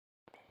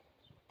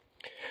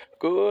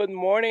Good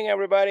morning,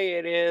 everybody.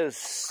 It is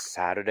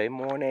Saturday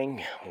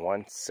morning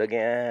once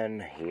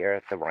again here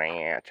at the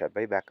ranch at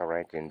Baybeka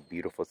Ranch in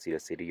beautiful Cedar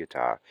City,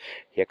 Utah.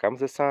 Here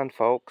comes the sun,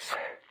 folks.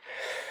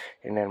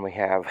 And then we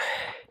have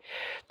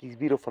these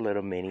beautiful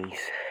little minis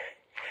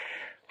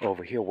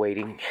over here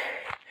waiting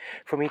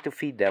for me to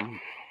feed them.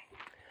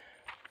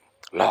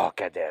 Look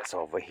at this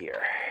over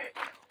here.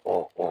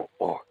 Oh.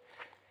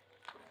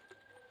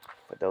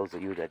 For those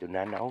of you that do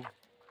not know,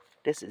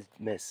 this is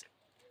Miss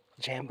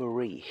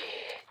Jamboree.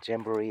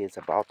 Jamboree is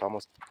about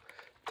almost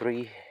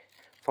 3-4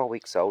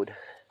 weeks old,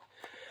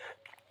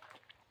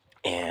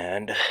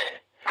 and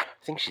I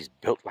think she's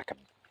built like a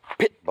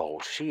pit bull.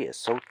 She is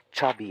so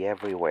chubby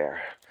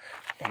everywhere,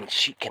 and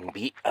she can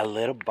be a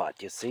little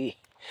butt, you see.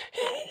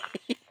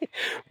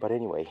 But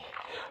anyway,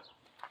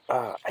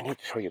 I need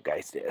to show you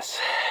guys this.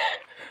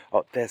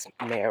 Oh, this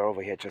mare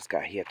over here just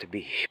got here to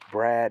be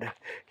bred.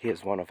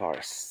 Here's one of our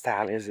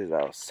stallions. Is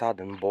our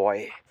southern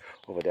boy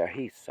over there.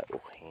 He's so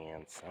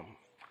handsome.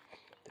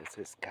 This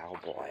is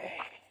Cowboy.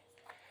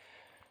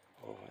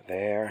 Over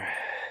there,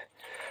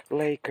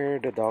 Laker,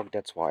 the dog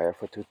that's wired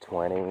for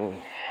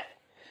 220.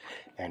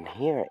 And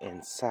here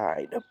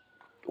inside,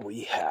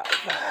 we have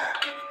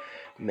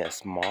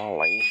Miss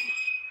Molly.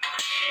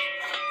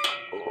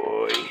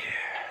 Oy.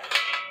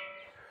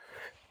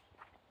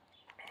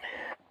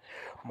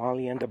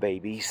 Molly and the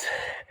babies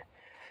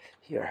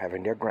here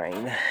having their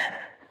grain.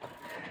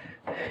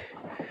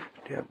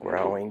 They're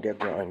growing.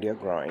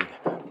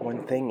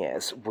 One thing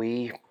is,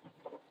 we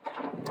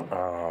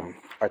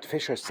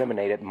artificial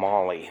inseminated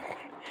Molly.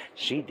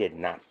 She did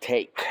not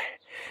take.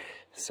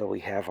 So we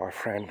had our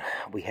friend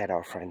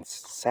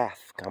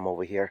Seth come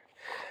over here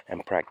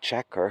and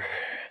check her.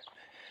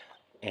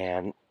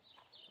 And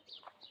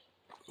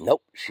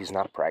nope, she's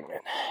not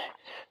pregnant.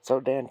 So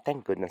then,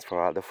 thank goodness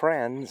for all the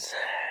friends.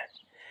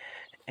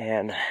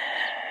 And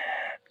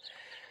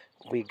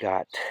we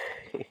got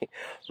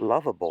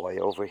Loverboy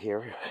over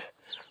here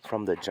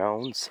from the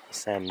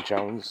Sam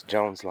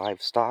Jones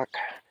Livestock.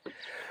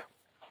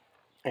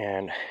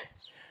 And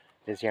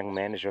this young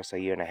man is just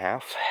 1.5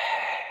 years.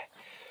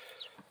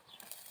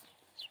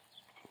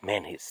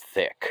 Man, he's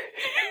thick.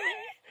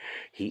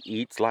 He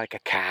eats like a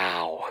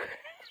cow.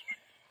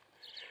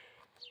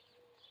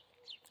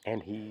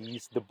 And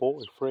he's the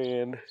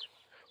boyfriend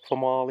for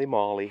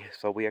Molly.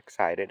 So we're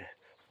excited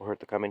for her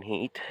to come and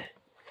eat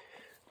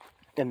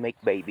and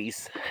make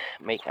babies.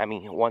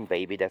 One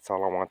baby, that's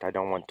all I want. I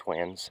don't want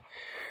twins.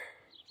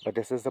 But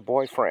this is the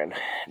boyfriend.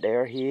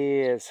 There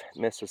he is,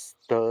 Mr.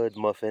 Stud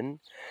Muffin,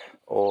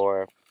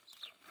 or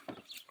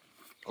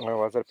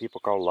what people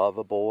call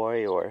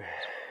Loverboy, or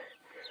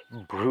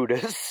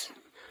Brutus,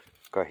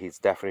 because he's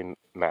definitely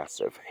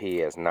massive. He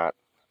is not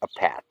a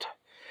pet.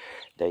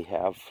 They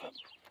have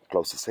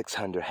close to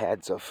 600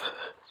 heads of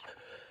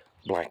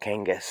Black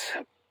Angus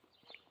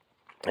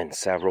and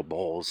several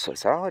bulls. So I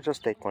said, I'll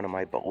just take one of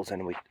my bulls,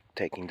 and we're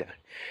taking the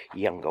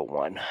younger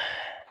one.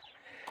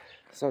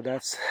 So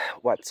that's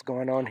what's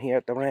going on here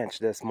at the ranch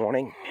this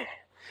morning.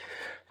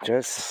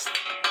 Just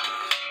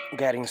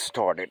getting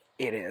started.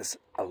 It is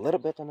a little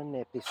bit on the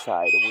nippy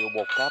side. We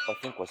woke up, I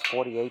think it was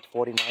 48,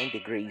 49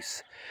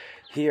 degrees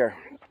here.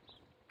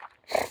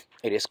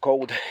 It is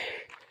cold.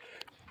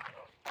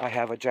 I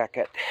have a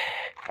jacket,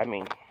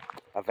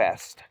 a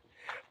vest,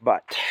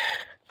 but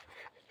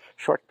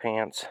short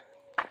pants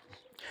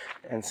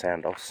and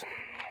sandals.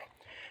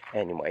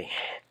 Anyway,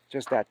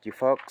 just that, you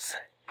folks.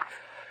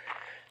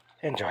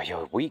 Enjoy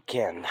your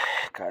weekend,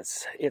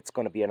 because it's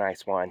going to be a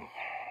nice one.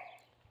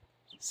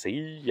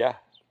 See ya.